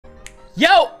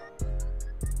Yo!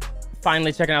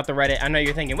 Finally checking out the Reddit. I know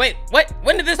you're thinking, wait, what?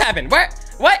 When did this happen? What?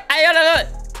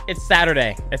 It's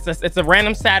Saturday. It's a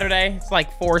random Saturday. It's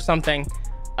like 4 something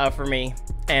for me.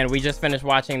 And we just finished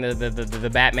watching the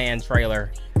Batman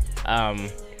trailer.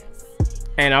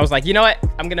 And I was like, you know what?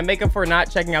 I'm gonna make up for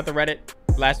not checking out the Reddit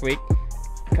last week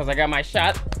because I got my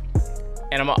shot.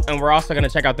 And we're also gonna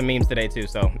check out the memes today too.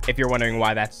 So if you're wondering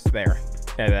why that's there,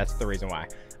 yeah, that's the reason why.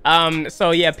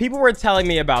 So yeah, people were telling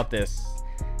me about this.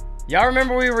 Y'all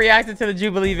remember we reacted to the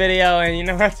Jubilee video, and you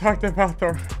know I talked about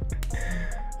the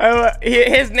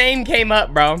his name came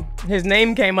up, bro. His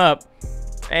name came up,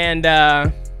 and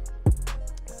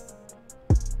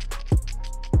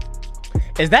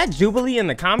is that Jubilee in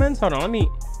the comments? Hold on, let me.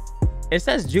 It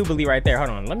says Jubilee right there.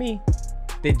 Hold on, let me.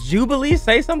 Did Jubilee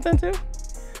say something too?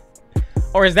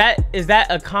 Or is that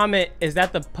a comment? Is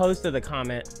that the post of the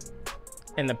comment,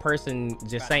 and the person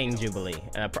just saying Jubilee?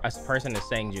 A person is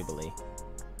saying Jubilee.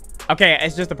 Okay,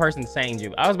 it's just the person saying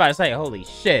Jubilee. I was about to say, holy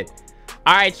shit.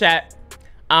 All right, chat.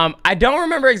 I don't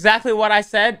remember exactly what I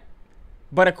said,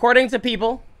 but according to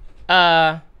people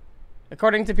that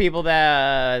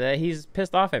he's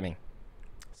pissed off at me.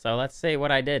 So let's see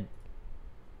what I did.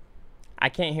 I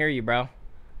can't hear you, bro.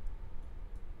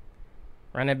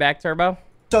 Run it back, Turbo.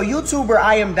 So YouTuber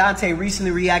ImDontai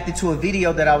recently reacted to a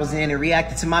video that I was in and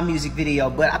reacted to my music video,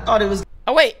 but I thought it was...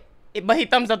 Oh, wait. But he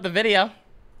thumbs up the video.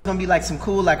 Gonna be like some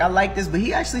cool, like I like this, but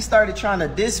he actually started trying to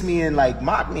diss me and like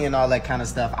mock me and all that kind of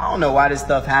stuff. I don't know why this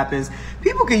stuff happens.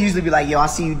 People can usually be like, yo, I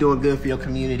see you doing good for your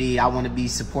community. I want to be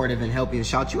supportive and help you and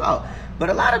shout you out. But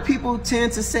a lot of people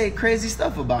tend to say crazy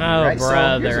stuff about me, right?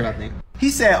 Brother. So here's what I think. He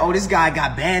said, oh, this guy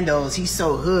got bandos. He's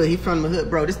so hood. He from the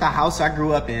hood. Bro, this the house I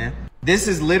grew up in. This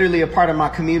is literally a part of my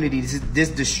community. This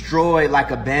destroyed like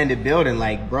abandoned building.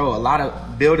 Like, bro, a lot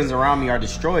of buildings around me are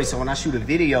destroyed. So when I shoot a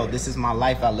video, this is my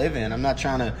life I live in. I'm not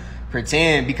trying to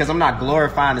pretend, because I'm not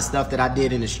glorifying the stuff that I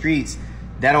did in the streets.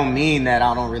 That don't mean that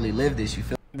I don't really live this. You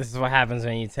feel? This is what happens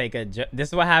when you take a... This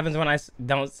is what happens when I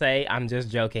don't say I'm just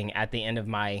joking at the end of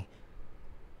my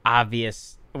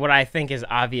obvious... What I think is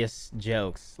obvious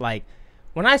jokes. Like,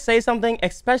 when I say something,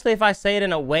 especially if I say it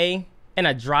in a way, in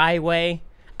a dry way...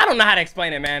 I don't know how to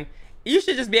explain it, man. You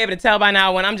should just be able to tell by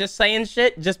now when I'm just saying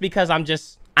shit just because I'm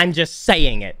just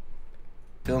saying it.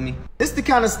 Feel me? This is the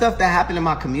kind of stuff that happened in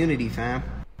my community, fam.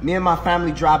 Me and my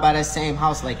family drive by that same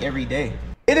house like every day.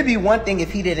 It'd be one thing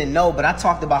if he didn't know, but I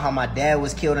talked about how my dad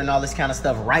was killed and all this kind of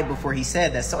stuff right before he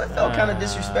said that, so it felt kind of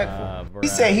disrespectful. He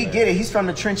said he get it. He's from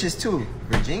the trenches too.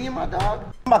 Virginia, my dog?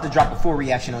 I'm about to drop a full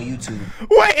reaction on YouTube.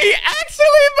 Wait, he actually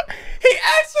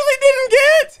didn't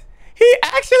get it. He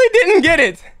actually didn't get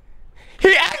it.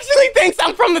 He actually thinks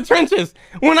I'm from the trenches.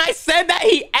 When I said that,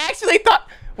 he actually thought...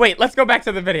 Wait, let's go back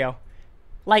to the video.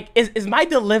 Like, is my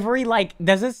delivery, like,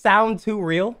 does it sound too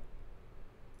real?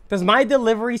 Does my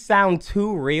delivery sound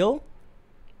too real?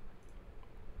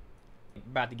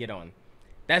 About to get on.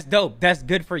 That's dope. That's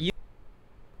good for you.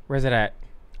 Where's it at?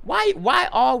 Why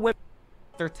all women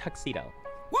their tuxedo?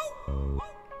 Woo!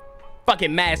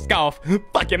 Fucking mask off.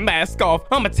 Fucking mask off.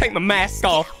 I'ma take my mask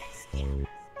off.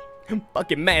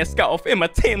 Fucking mask off and my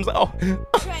Tim's off.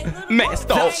 Mask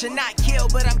off. Should not kill,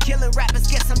 but I'm killing rappers.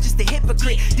 Guess I'm just a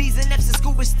hypocrite. D's and F's in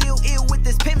school were still ill with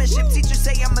this penmanship. Teachers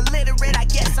say I'm illiterate. I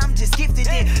guess I'm just gifted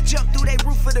in. Jump through that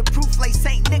roof for the proof like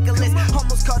St. Nicholas.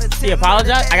 Almost caught a... He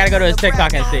apologized? I gotta go to his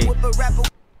TikTok and see.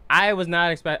 I was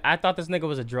not expect. I thought this nigga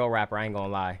was a drill rapper. I ain't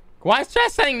gonna lie. Why is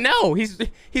Chad saying no? He's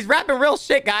rapping real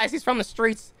shit, guys. He's from the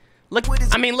streets. Look,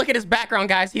 I mean, look at his background,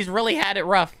 guys. He's really had it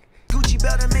rough. Gucci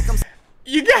belt and make him...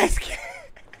 You guys,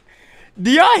 do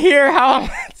y'all hear how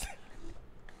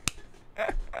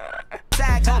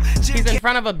he's in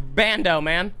front of a bando,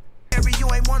 man? I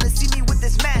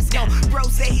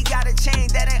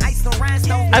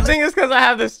think it's because I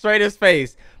have the straightest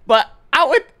face, but I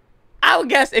would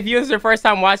guess if you was your first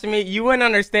time watching me, you wouldn't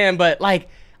understand. But like,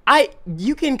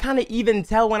 you can kind of even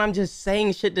tell when I'm just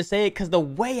saying shit to say it because the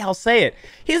way I'll say it.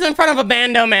 He's in front of a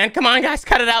bando, man. Come on, guys,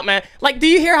 cut it out, man. Like, do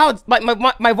you hear how it's, like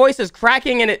my voice is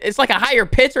cracking and it's like a higher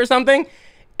pitch or something?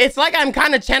 It's like I'm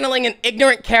kind of channeling an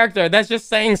ignorant character that's just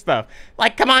saying stuff.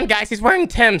 Like, come on, guys, he's wearing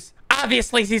Tim's.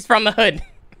 Obviously, he's from the hood.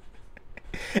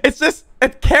 It's just a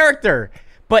character.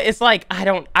 But it's like,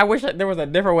 I wish there was a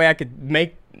different way I could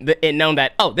make it known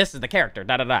that, oh, this is the character,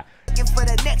 da-da-da.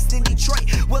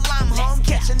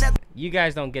 You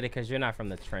guys don't get it because you're not from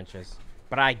the trenches.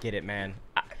 But I get it, man.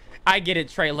 I get it,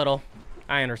 Trey Little.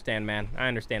 I understand, man. I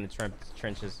understand the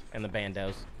trenches and the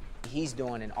bandos. He's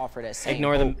doing and offer that same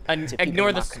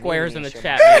ignore the squares in the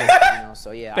chat, man. You know,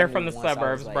 so yeah, they're from the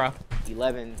suburbs, like bro.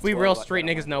 11, we real street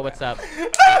niggas know what's up.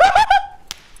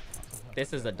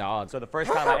 This is a dog. So the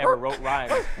first time I ever wrote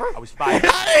rhymes, I was 5.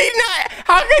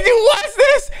 How could you watch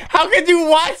this? How could you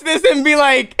watch this and be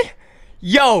like,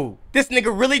 yo, this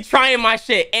nigga really trying my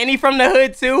shit, and he from the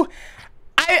hood too?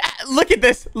 I look at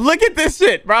this. Look at this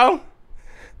shit, bro.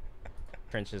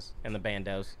 Trenches and the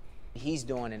bandos. He's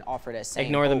doing and offer that same.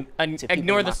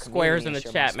 Ignore the squares in the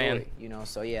chat, man. You know,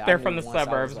 so yeah. They're from the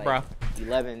suburbs, bro.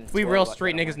 11. We real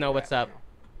street niggas know what's up.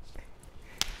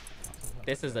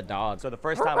 This is a dog. So the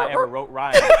first time I ever wrote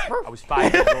rhymes, I was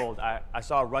 5 years old. I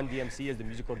saw Run DMC as the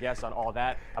musical guest on All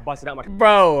That. I busted out my...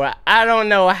 Bro, I don't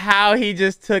know how he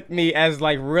just took me as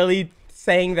like really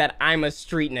saying that I'm a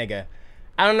street nigga.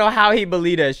 I don't know how he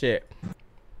believed that shit.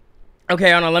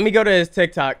 Okay, hold on. Let me go to his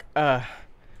TikTok.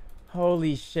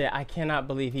 Holy shit. I cannot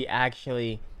believe he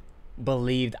actually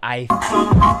believed I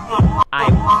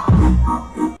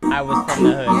was from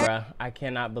the hood, bro. I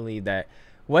cannot believe that.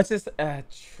 What's this?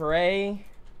 Trey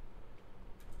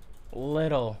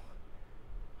Little.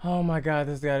 Oh my god,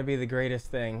 this has got to be the greatest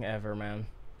thing ever, man.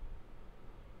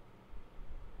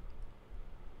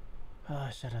 Oh,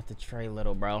 shout out to Trey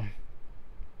Little, bro.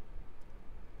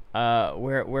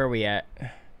 Where are we at?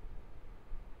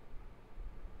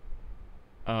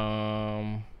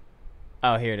 Oh,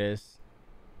 here it is.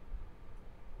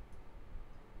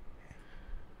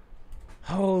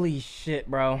 Holy shit,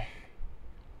 bro.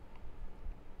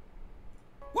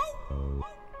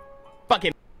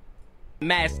 Fucking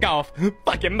mask off.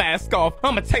 Fucking mask off.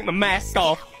 I'ma take my mask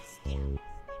off.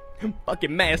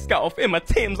 Fucking mask off and my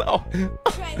Tim's off.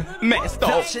 Mask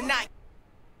off.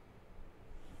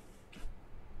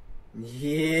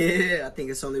 Yeah, I think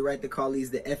it's only right to call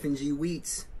these the F and G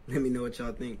Wheats. Let me know what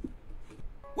y'all think.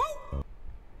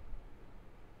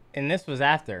 And this was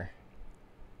after.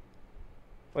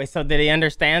 Wait, so did he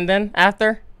understand then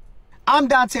after?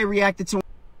 ImDontai reacted to...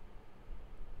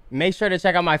 Make sure to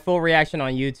check out my full reaction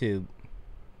on YouTube.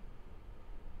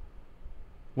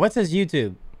 What's his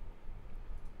YouTube?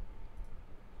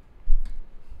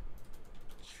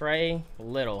 Trey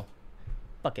Little.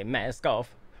 Fucking mask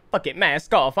off. Fucking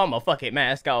mask off. I'm a fucking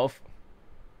mask off.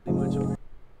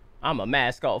 I'm a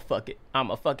mask off. Fuck it. I'm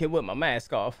a fuck it with my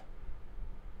mask off.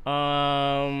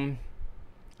 ImDontai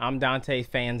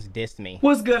fans dissed me.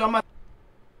 What's good?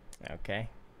 Okay.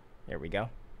 Here we go.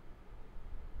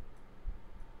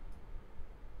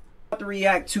 To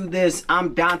react to this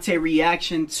ImDontai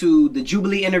reaction to the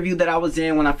Jubilee interview that I was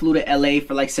in when I flew to LA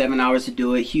for like 7 hours to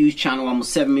do it. Huge channel,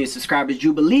 almost 7 million subscribers.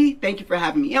 Jubilee, thank you for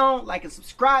having me on. Like and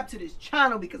subscribe to this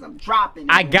channel because I'm dropping.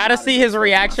 I gotta see his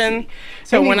reaction.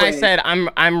 So anyway, when I said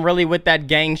I'm really with that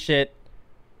gang shit.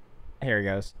 Here he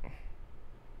goes.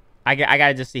 I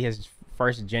gotta just see his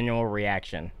first genuine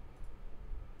reaction.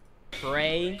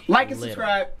 Trey like and Little.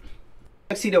 subscribe.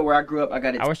 See that where I grew up. I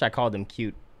got it. I wish I called him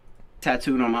cute.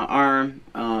 Tattooed on my arm.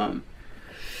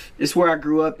 It's where I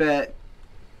grew up at.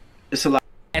 It's a lot.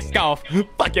 Mask off.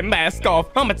 Fucking mask off.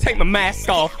 I'ma take my mask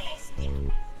off.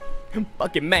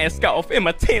 Fucking mask off and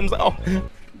my Tim's off.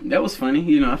 That was funny.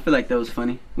 You know, I feel like that was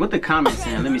funny. What the comments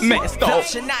saying? Let me see. Mask off.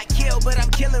 Should not kill, but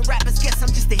I'm killing rappers. Guess I'm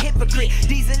just a hypocrite.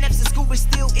 D's and F's in school is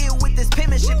still ill with this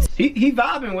penmanship. He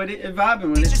vibing with it.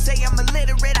 Vibing with it. Teachers say I'm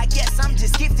illiterate. I guess I'm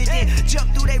just gifted in.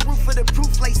 Jump through they roof for the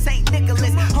proof like St. Nicholas.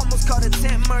 Almost caught a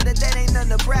tent murder. That ain't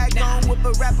nothing to brag on with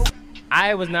a rapper.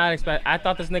 I was not expect. I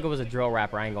thought this nigga was a drill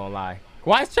rapper. I ain't gonna lie.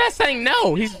 Why is Chess saying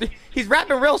no? He's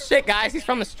rapping real shit, guys. He's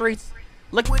from the streets.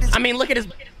 Look, I mean, look at his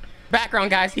background,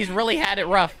 guys. He's really had it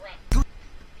rough.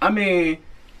 I mean,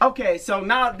 okay, so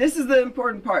now this is the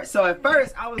important part. So at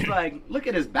first I was like, look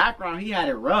at his background. He had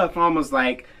it rough. Almost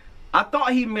like, I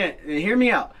thought he meant, hear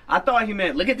me out. I thought he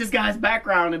meant, look at this guy's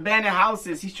background, abandoned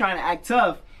houses. He's trying to act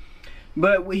tough.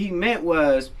 But what he meant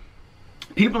was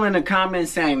people in the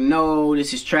comments saying, no,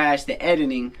 this is trash, the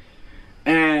editing.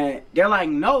 And they're like,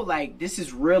 no, like, this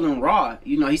is real and raw.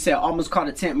 You know, he said, almost caught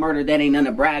a tent murder. That ain't nothing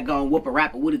to brag on. Whoop a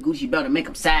rapper with a Gucci belt and make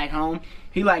him sag home.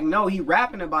 He like, no, he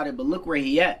rapping about it, but look where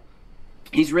he at.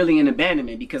 He's really in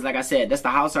abandonment because, like I said, that's the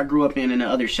house I grew up in the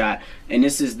other shot. And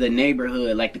this is the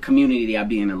neighborhood, like the community I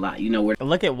be in a lot. You know, where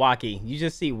look at Waki. You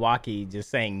just see Waki just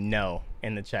saying no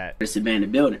in the chat. It's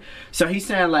abandoned building. So he's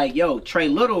saying like, yo, Trey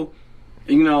Little,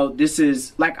 you know, this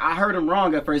is, like, I heard him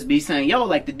wrong at first, but he's saying, yo,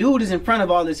 like, the dude is in front of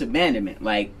all this abandonment.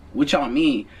 Like, what y'all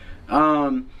mean?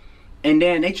 And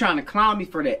then they trying to clown me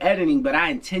for the editing, but I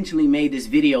intentionally made this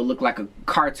video look like a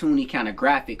cartoony kind of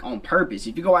graphic on purpose.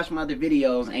 If you go watch my other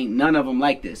videos, ain't none of them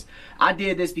like this. I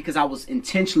did this because I was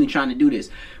intentionally trying to do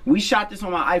this. We shot this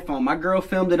on my iPhone. My girl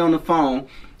filmed it on the phone.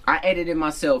 I edited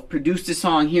myself, produced the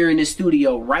song here in this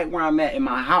studio, right where I'm at in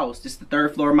my house. This is the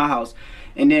 3rd floor of my house.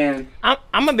 And then I'm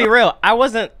gonna be real. I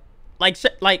wasn't like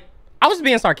I was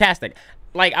being sarcastic.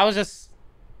 like, I was just,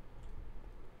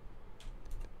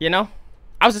 you know,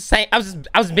 I was just saying, I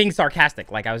was being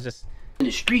sarcastic. Like, I was just in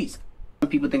the streets. Some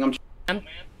people think I'm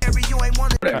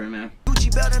Whatever, man.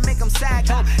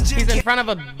 He's in front of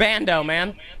a bando,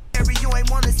 man. You ain't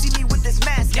wanna see me with this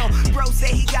mask on. Bro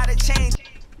say he gotta change.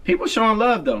 People showing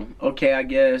love though. Okay, I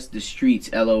guess the streets.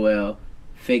 LOL.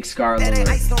 Fake Scarlet.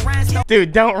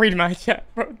 Dude, don't read my chat,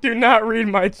 bro. Do not read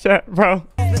my chat, bro.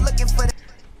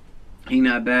 He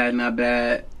not bad, not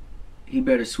bad. He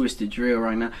better switch the drill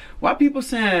right now. Why people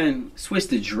saying switch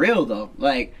the drill though?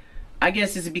 Like, I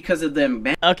guess it's because of them.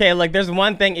 Okay, look, there's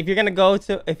one thing. If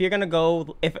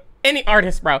any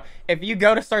artist, bro, if you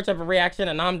go to search up a reaction,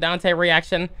 an ImDontai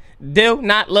reaction, do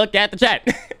not look at the chat.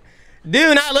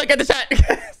 Do not look at the chat.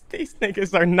 These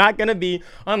niggas are not gonna be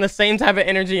on the same type of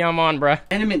energy I'm on, bro.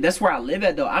 That's where I live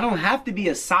at though. I don't have to be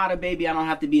a Sada baby. I don't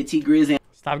have to be a T Grizzly.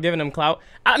 Stop giving him clout.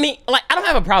 I mean, like, I don't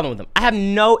have a problem with him. I have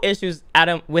no issues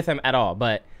with him at all.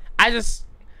 But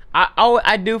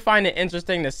I do find it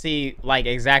interesting to see, like,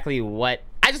 exactly what.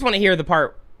 I just want to hear the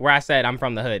part where I said I'm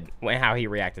from the hood and how he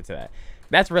reacted to that.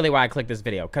 That's really why I clicked this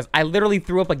video, because I literally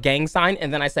threw up a gang sign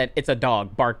and then I said it's a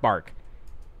dog, bark bark.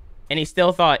 And he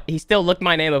still looked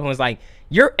my name up and was like,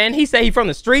 and he said he from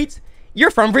the streets?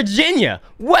 You're from Virginia.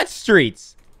 What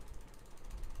streets?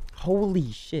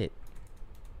 Holy shit.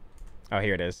 Oh,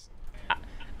 here it is.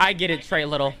 I get it, Trey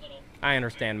Little. I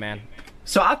understand, man.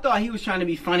 So I thought he was trying to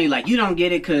be funny, like, you don't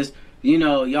get it because, you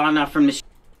know, y'all not from the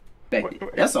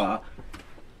That's all.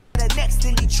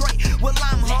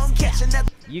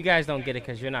 You guys don't get it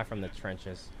because you're not from the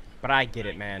trenches. But I get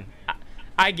it, man.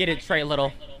 I get it, Trey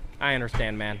Little. I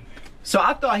understand, man. So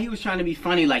I thought he was trying to be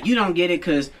funny, like, you don't get it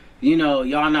because, you know,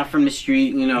 y'all not from the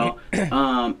street, you know.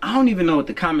 I don't even know what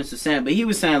the comments are saying, but he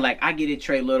was saying, like, I get it,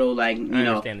 Trey Little, like, you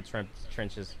know. I understand the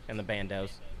trenches and the bandos.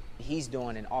 He's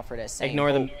doing and offer that same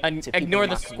Ignore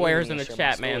the squares in the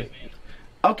chat, man.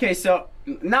 Okay, so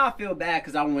now I feel bad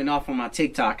because I went off on my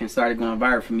TikTok and started going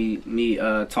viral for me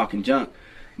talking junk.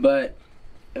 But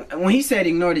when he said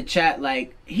ignore the chat,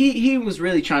 like, he was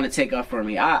really trying to take up for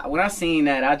me. When I seen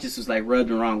that, I just was like rubbed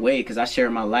the wrong way because I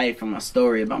shared my life and my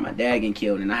story about my dad getting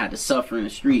killed and I had to suffer in the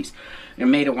streets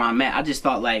and made it where I'm at. I just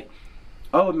thought, like,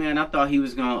 oh man, I thought he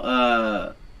was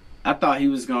gonna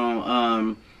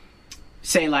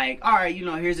say, like, all right, you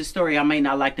know, here's a story. I may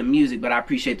not like the music, but I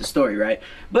appreciate the story, right?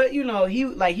 But, you know, he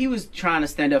was trying to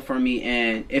stand up for me,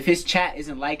 and if his chat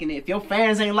isn't liking it, if your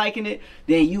fans ain't liking it,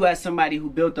 then you as somebody who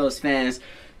built those fans,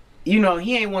 you know,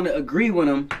 he ain't want to agree with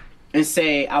him and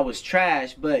say I was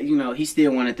trash, but, you know, he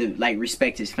still wanted to, like,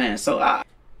 respect his fans. So,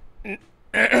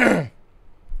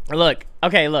 Look.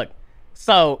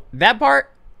 So, that part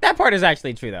is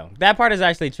actually true, though. That part is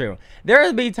actually true. There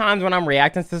will be times when I'm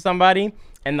reacting to somebody,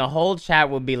 and the whole chat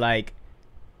will be like,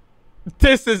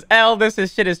 this is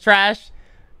shit is trash.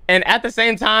 And at the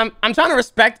same time, I'm trying to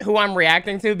respect who I'm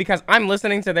reacting to because I'm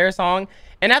listening to their song.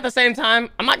 And at the same time,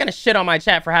 I'm not gonna shit on my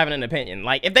chat for having an opinion.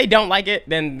 Like, if they don't like it,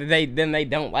 then they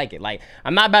don't like it. Like,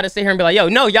 I'm not about to sit here and be like, yo,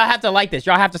 no, y'all have to like this.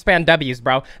 Y'all have to spam W's,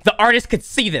 bro. The artist could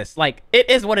see this. Like, it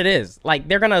is what it is. Like,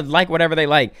 they're gonna like whatever they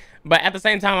like. But at the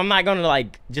same time, I'm not gonna,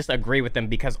 like, just agree with them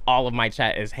because all of my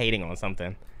chat is hating on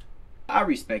something. I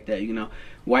respect that, you know.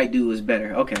 White dude is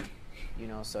better. Okay. You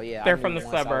know, so yeah. They're from the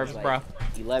suburbs, like bro.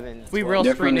 11. We real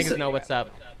street niggas know what's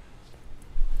up.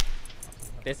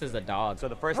 This is a dog. So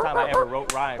the first time I ever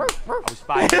wrote rhymes, I was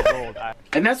 5 years old.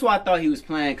 And that's why I thought he was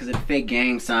playing, because of the fake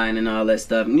gang sign and all that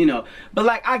stuff, you know. But,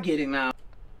 like, I get it now.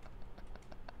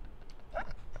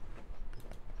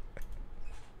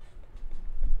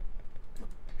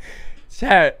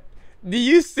 Chat, do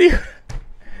you see?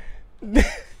 You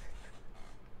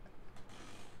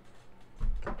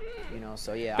know,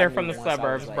 so yeah. They're from the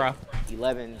suburbs, like bro.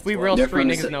 11. We real street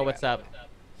niggas know what's up.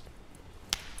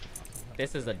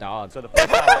 This is a dog. So the first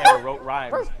time I ever wrote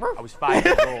rhymes, I was 5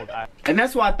 years old. And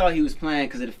that's why I thought he was playing,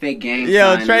 because of the fake gang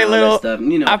Yo, sign Trey and all Little, that stuff.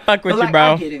 You know, I fuck with but, like, you, bro.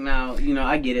 I get it now. You know,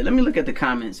 I get it. Let me look at the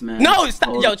comments, man. No,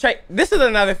 stop. Yo, Trey, this is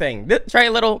another thing. Trey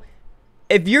Little,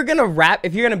 if you're gonna rap,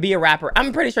 if you're gonna be a rapper,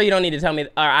 I'm pretty sure you don't need to tell me, or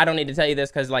I don't need to tell you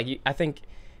this, because, like, I think,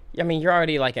 I mean, you're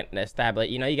already, like, an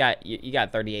established, you know, you got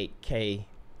 38K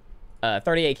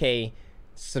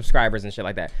subscribers and shit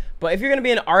like that. But if you're gonna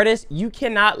be an artist, you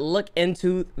cannot look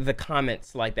into the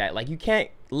comments like that. Like, you can't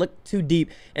look too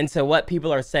deep into what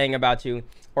people are saying about you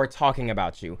or talking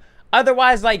about you.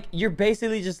 Otherwise, like, you're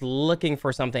basically just looking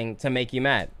for something to make you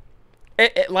mad.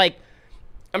 Like,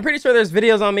 I'm pretty sure there's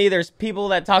videos on me, there's people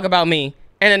that talk about me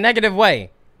in a negative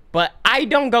way, but I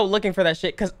don't go looking for that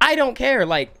shit because I don't care.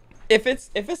 Like, if it's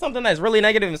something that's really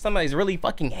negative and somebody's really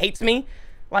fucking hates me,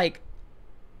 like,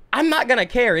 I'm not gonna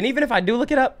care. And even if I do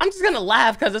look it up, I'm just gonna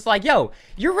laugh because it's like, yo,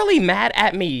 you're really mad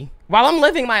at me while I'm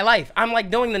living my life. I'm like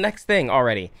doing the next thing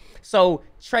already. So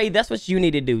Trey, that's what you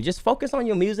need to do. Just focus on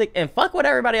your music and fuck what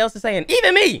everybody else is saying.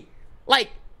 Even me.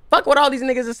 Like, fuck what all these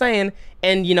niggas are saying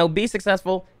and, you know, be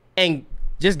successful and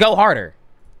just go harder.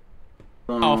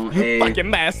 Off. Hey. Fucking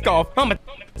mask off. I'm gonna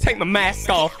take my mask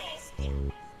off.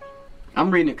 I'm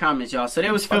reading the comments, y'all. So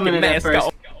they was filming it at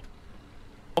first.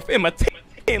 Off in my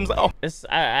Tim's off. This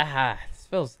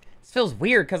feels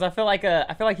weird because I feel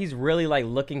like he's really like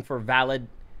looking for valid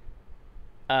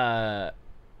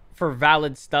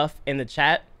stuff in the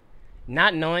chat,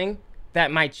 not knowing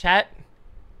that my chat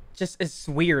just is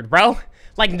weird, bro.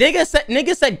 Like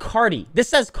nigga said Cardi. This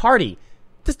says Cardi.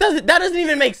 That doesn't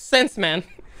even make sense, man.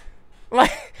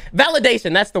 Like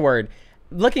validation, that's the word.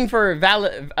 Looking for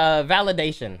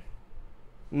validation.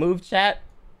 Move chat.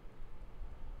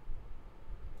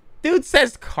 Dude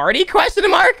says Cardi question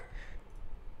mark?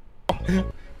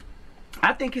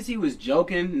 I think because he was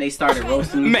joking, they started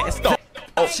roasting him. Man, stop.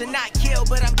 Should not kill,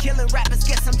 but I'm killing rappers.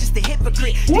 Guess I'm just a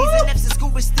hypocrite. These and F's in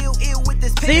school is still ill with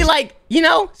this. See, like, you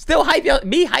know, still hype.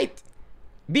 Be hyped.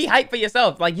 Be hyped for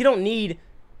yourself. Like, you don't need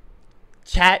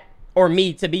chat or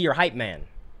me to be your hype man.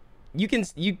 You can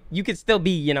still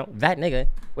be, you know, that nigga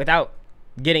without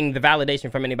getting the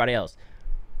validation from anybody else.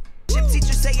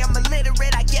 Teachers say I'm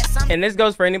illiterate. I guess I'm. And this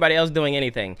goes for anybody else doing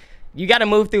anything. You got to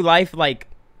move through life like,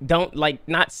 don't like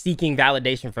not seeking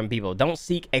validation from people. Don't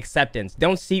seek acceptance.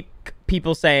 Don't seek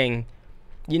people saying,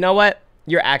 you know what,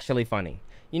 you're actually funny.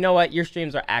 You know what, your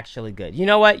streams are actually good. You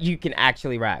know what, you can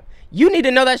actually rap. You need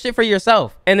to know that shit for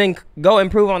yourself and then go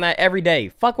improve on that every day.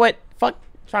 Fuck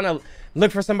trying to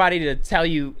look for somebody to tell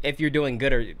you if you're doing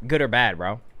good or bad,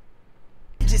 bro.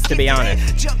 Just to be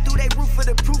honest. Jump through they roof for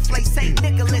the proof like St.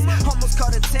 Nicholas. Almost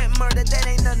caught attempt murder. That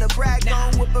ain't nothing to brag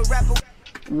on with a rapper.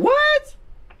 What?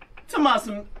 Talking about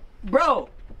some, bro.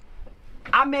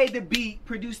 I made the beat,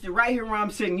 produced it right here where I'm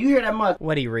sitting. You hear that much?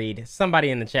 What'd he read? Somebody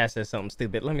in the chat said something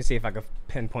stupid. Let me see if I can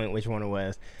pinpoint which one it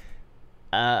was.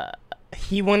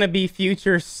 He wanna be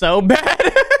Future so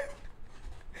bad.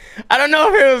 I don't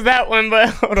know if it was that one, but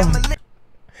hold on.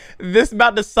 This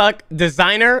about to suck.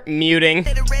 Designer muting.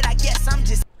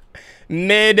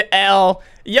 Mid L.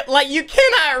 Yeah, like you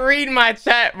cannot read my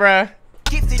chat, bruh.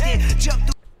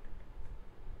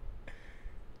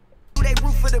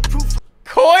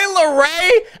 Coil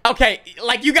Ray? Okay,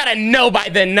 like you gotta know by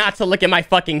then not to look at my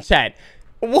fucking chat.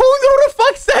 Who the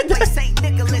fuck said that?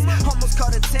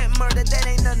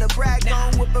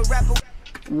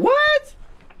 What?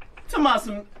 Talking about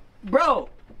some, bro.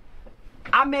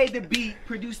 I made the beat,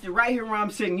 produced it right here where I'm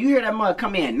sitting. You hear that mother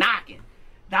come in knocking.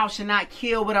 Thou should not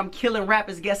kill, but I'm killing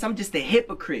rappers. Guess I'm just a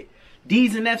hypocrite.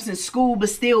 D's and F's in school, but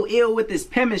still ill with this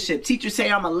penmanship. Teachers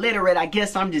say I'm illiterate. I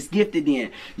guess I'm just gifted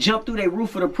in. Jump through their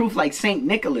roof of the proof like St.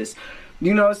 Nicholas.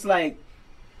 You know, it's like,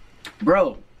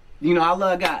 bro, you know, I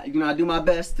love God. You know, I do my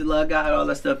best to love God, all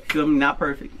that stuff. Feel me? Not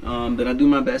perfect, but I do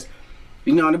my best.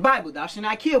 You know, in the Bible, thou should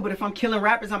not kill, but if I'm killing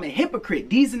rappers, I'm a hypocrite.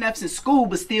 D's and F's in school,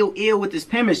 but still ill with this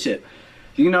penmanship.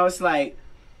 You know, it's like,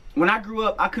 when I grew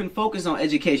up, I couldn't focus on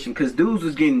education because dudes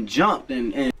was getting jumped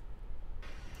and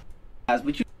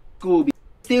but you school be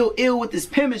still ill with this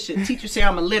penmanship. Teachers say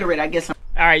I'm illiterate. I guess I'm.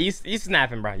 All right, you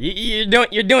snapping, bro.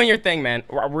 You're doing your thing, man.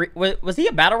 Was he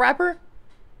a battle rapper?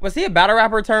 Was he a battle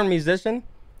rapper turned musician?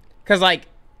 Cause like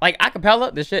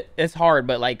acapella, this shit it's hard,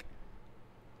 but like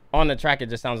on the track it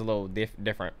just sounds a little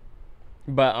different.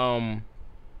 But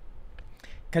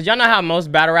cause y'all know how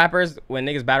most battle rappers, when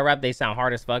niggas battle rap, they sound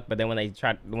hard as fuck, but then when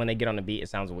they get on the beat, it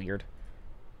sounds weird.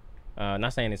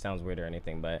 Not saying it sounds weird or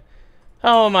anything, but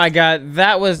oh my god,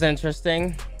 that was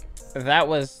interesting. That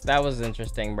was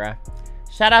interesting, bruh.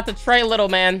 Shout out to Trey Little,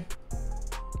 man.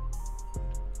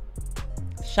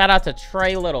 Shout out to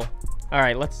Trey Little. All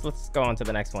right, let's go on to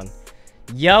the next one.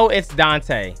 Yo, it's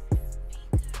Dante.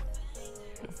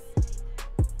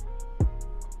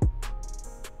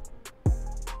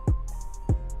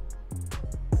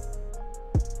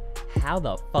 How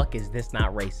the fuck is this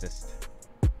not racist?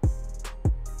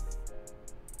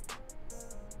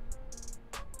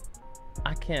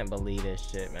 I can't believe this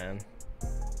shit, man.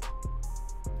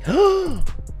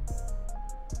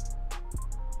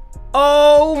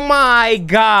 Oh my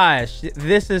gosh.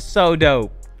 This is so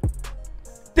dope.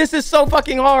 This is so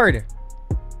fucking hard.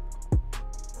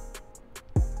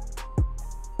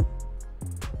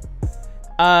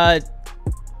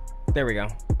 There we go.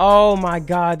 Oh my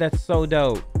god, that's so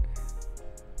dope.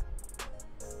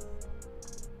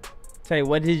 Say,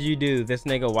 what did you do? This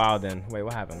nigga wildin'. Wait,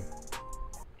 what happened?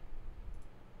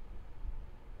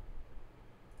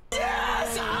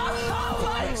 Yes! Oh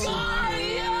my god,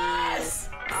 yes!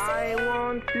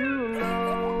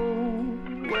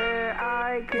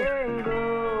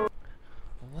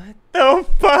 the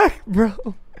fuck,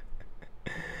 bro?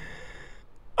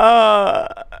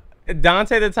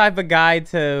 Dante the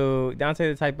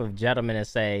type of gentleman to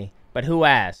say, but who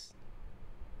asked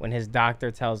when his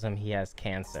doctor tells him he has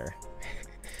cancer?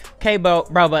 Okay, bro,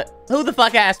 but who the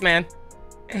fuck asked, man?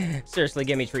 Seriously,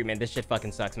 give me treatment. This shit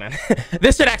fucking sucks, man.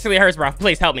 This shit actually hurts, bro.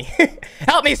 Please help me.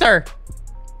 Help me, sir.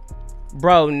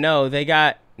 Bro, no, they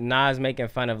got Nas making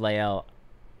fun of Lael.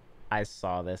 I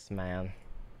saw this, man.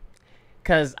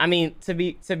 Cause I mean, to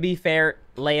be fair,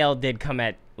 Lael did come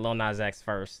at Lil Nas X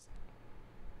first.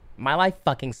 My life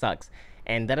fucking sucks,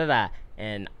 and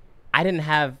and I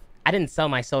didn't sell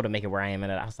my soul to make it where I am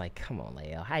in it. I was like, come on,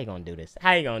 Lael, how you gonna do this?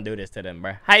 How you gonna do this to them,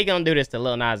 bro? How you gonna do this to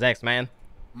Lil Nas X, man?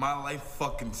 My life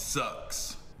fucking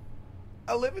sucks.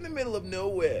 I live in the middle of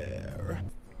nowhere.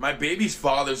 My baby's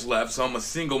father's left, so I'm a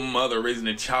single mother raising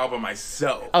a child by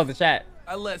myself. Oh, the chat.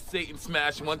 I let Satan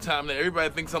smash one time that everybody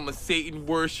thinks I'm a Satan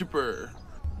worshiper.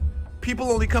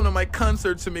 People only come to my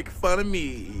concerts to make fun of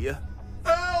me.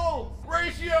 Hell!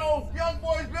 Ratio! Young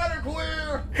boys better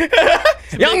queer!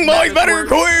 Young boys better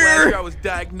queer! Last year I was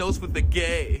diagnosed with the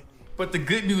gay. But the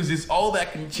good news is all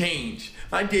that can change.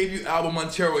 My debut album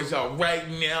Montero is out right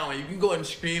now and you can go and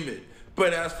stream it.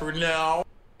 But as for now...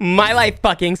 My life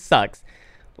fucking sucks.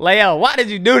 Lael, why did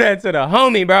you do that to the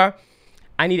homie, bro?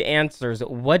 I need answers.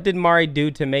 What did Mari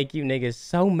do to make you niggas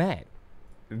so mad?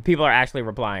 People are actually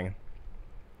replying.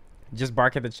 Just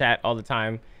bark at the chat all the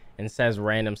time and says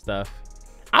random stuff.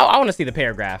 I want to see the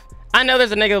paragraph. I know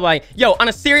there's a nigga like, yo, on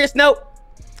a serious note,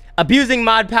 abusing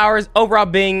mod powers, overall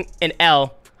being an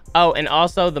L. Oh, and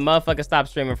also the motherfucker stopped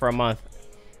streaming for a month.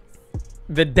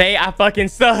 The day I fucking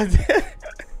subbed.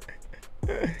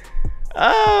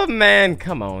 Oh, man.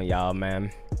 Come on, y'all,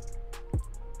 man.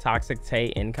 Toxic Tay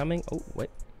incoming. Oh, what?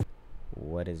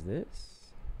 What is this?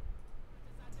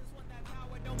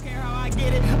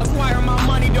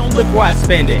 Look where I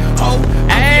spend it. Oh,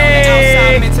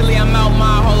 hey! Mentally, I'm out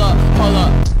my hold up.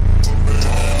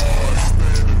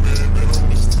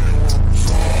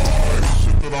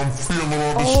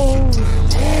 Oh,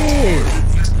 shit.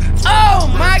 Oh,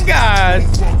 my gosh.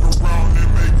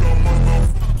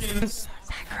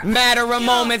 Matter of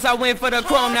moments, I went for the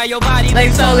chrome. Now your body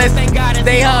Like, so let's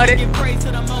stay hard. hard.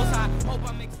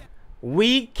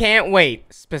 We can't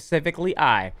wait. Specifically,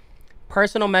 I.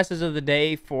 Personal message of the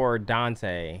day for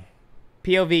Dante.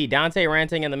 POV, Dante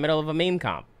ranting in the middle of a meme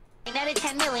comp. I netted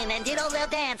 10 million and did a little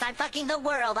dance. I'm fucking the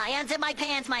world. I unzipped my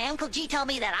pants. My Uncle G told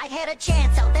me that I had a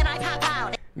chance, so then I pop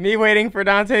out. Me waiting for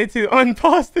Dante to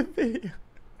unpause the video.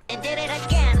 And did it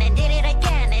again, and did it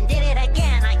again, and did it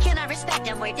again. I cannot respect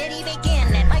him. Where did he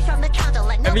begin? Advice from the council.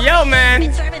 Like Yo, man.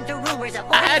 been serving through rumors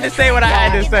of I had to say what I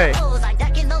had to say. I'm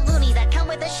ducking the loonies that come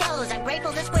with the shows. I'm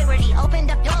grateful to Squidward. He opened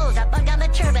up doors. I bugged on the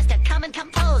turbis to come and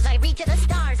compose. I reach to the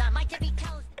stars. I might to be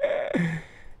toast.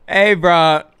 Hey,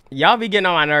 bro. Y'all be getting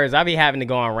on my nerves. I be having to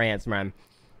go on rants, man.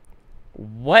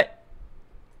 What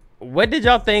did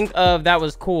y'all think of That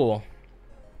Was Cool?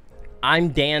 I'm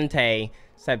Dante,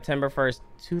 September 1st,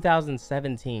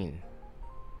 2017.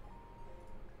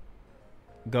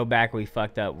 Go back, we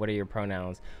fucked up. What are your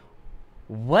pronouns?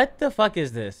 What the fuck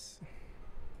is this?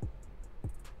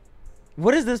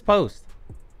 What is this post?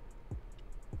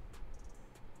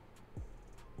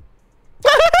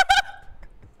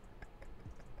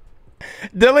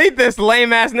 Delete this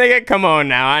lame ass nigga. Come on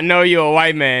now. I know you a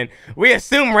white man. We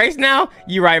assume race now?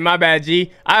 You right, my bad,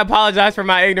 G. I apologize for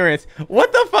my ignorance.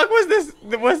 What the fuck was this?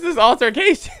 What's this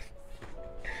altercation?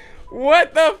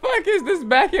 What the fuck is this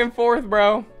back and forth,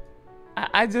 bro?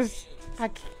 I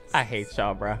hate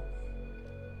y'all, bro.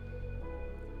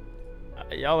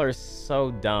 Y'all are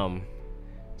so dumb.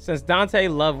 Since Dante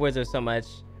loved Wizard so much,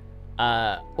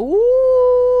 ooh,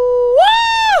 woo!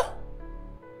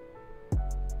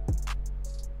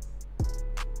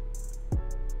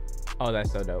 Oh,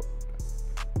 that's so dope.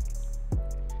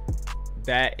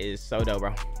 That is so dope,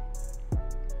 bro.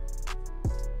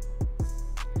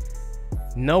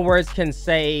 No words can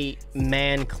say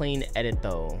man clean edit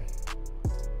though.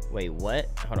 Wait, what?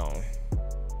 Hold on.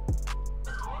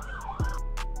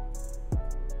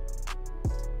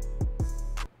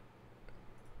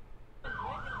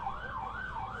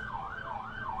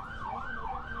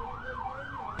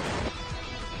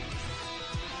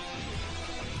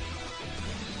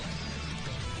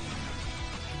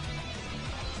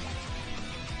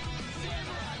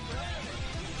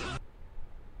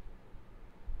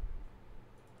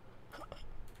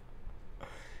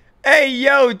 Hey,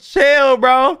 yo, chill,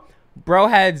 bro. Bro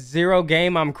had 0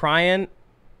 game. I'm crying.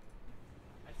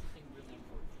 That's something really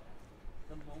important.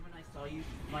 The moment I saw you,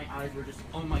 my eyes were just,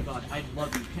 oh my god, I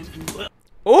love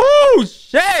you. Ooh,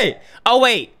 shit. Oh,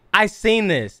 wait. I seen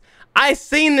this. I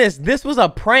seen this. This was a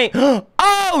prank.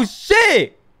 Oh,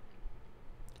 shit.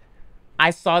 I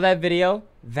saw that video.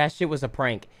 That shit was a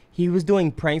prank. He was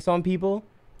doing pranks on people,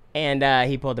 and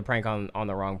he pulled the prank on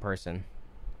the wrong person.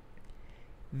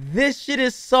 This shit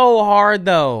is so hard,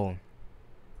 though.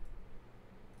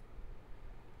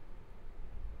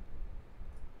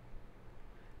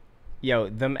 Yo,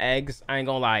 them eggs, I ain't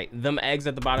gonna lie. Them eggs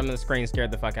at the bottom of the screen scared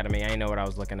the fuck out of me. I didn't know what I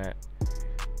was looking at.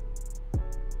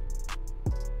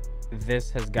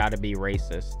 This has got to be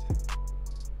racist.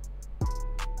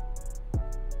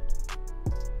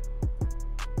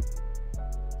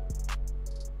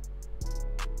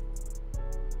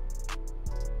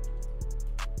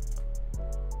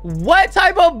 What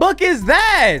type of book is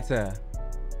that?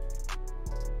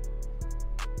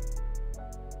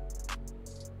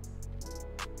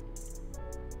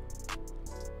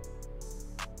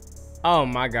 Oh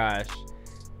my gosh.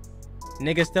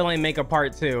 Niggas still ain't make a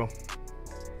part 2.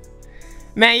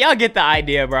 Man, y'all get the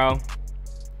idea, bro.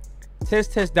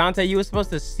 Tis Dante, you were supposed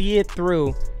to see it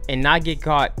through and not get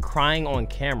caught crying on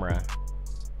camera.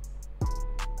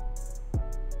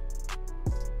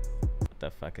 What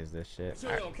the fuck is this shit? You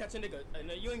ain't gonna catch a nigga.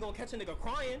 You ain't gonna catch a nigga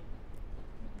crying.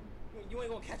 You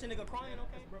ain't gonna catch a nigga crying,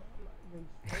 okay, bro?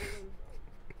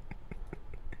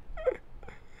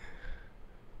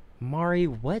 Mari,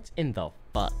 what in the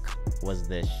fuck was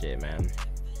this shit, man?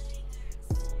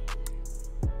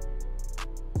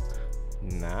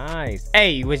 Nice.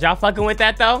 Hey, was y'all fucking with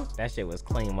that though? That shit was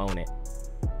clean, won't it?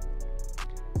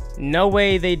 No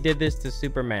way they did this to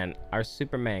Superman. Our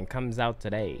Superman comes out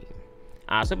today.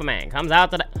 Our Superman comes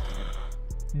out today.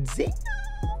 Damn.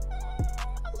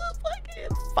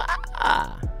 Fucking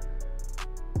fire.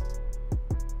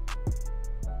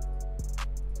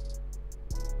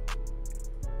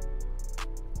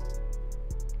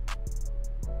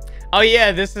 Oh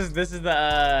yeah, this is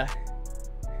the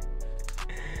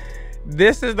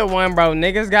this is the one, bro.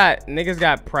 Niggas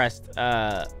got pressed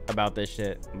about this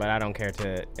shit, but I don't care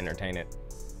to entertain it.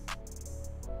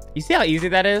 You see how easy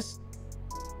that is?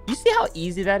 You see how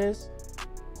easy that is?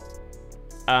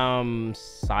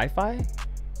 Sci-fi?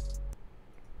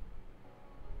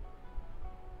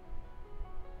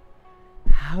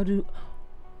 How do...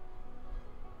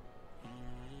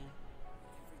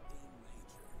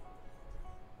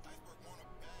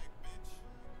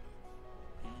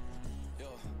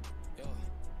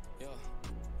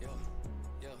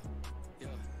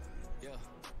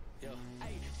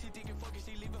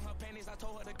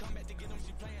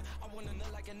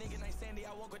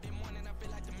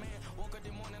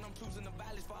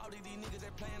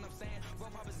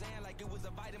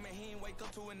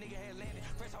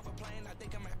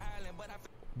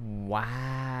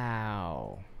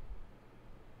 Wow.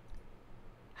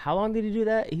 How long did he do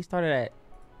that? He started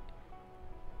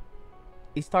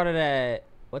at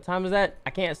what time is that?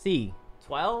 I can't see.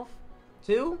 12?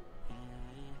 2?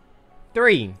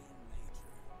 3.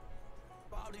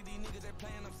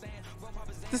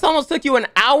 This almost took you an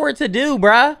hour to do,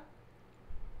 bruh.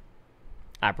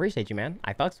 I appreciate you, man.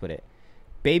 I fucks with it.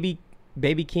 Baby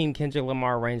Keem, Kendrick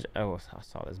Lamar range. Oh, I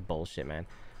saw this bullshit, man.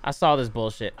 I saw this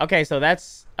bullshit. Okay, so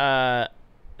that's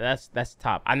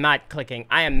top. I am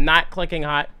not clicking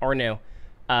hot or new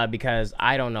because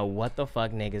I don't know what the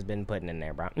fuck niggas been putting in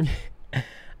there, bro.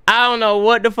 I don't know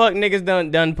what the fuck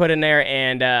niggas done put in there,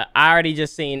 and I already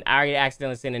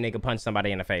accidentally seen a nigga punch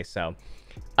somebody in the face. So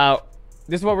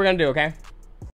this is what we're gonna do, okay?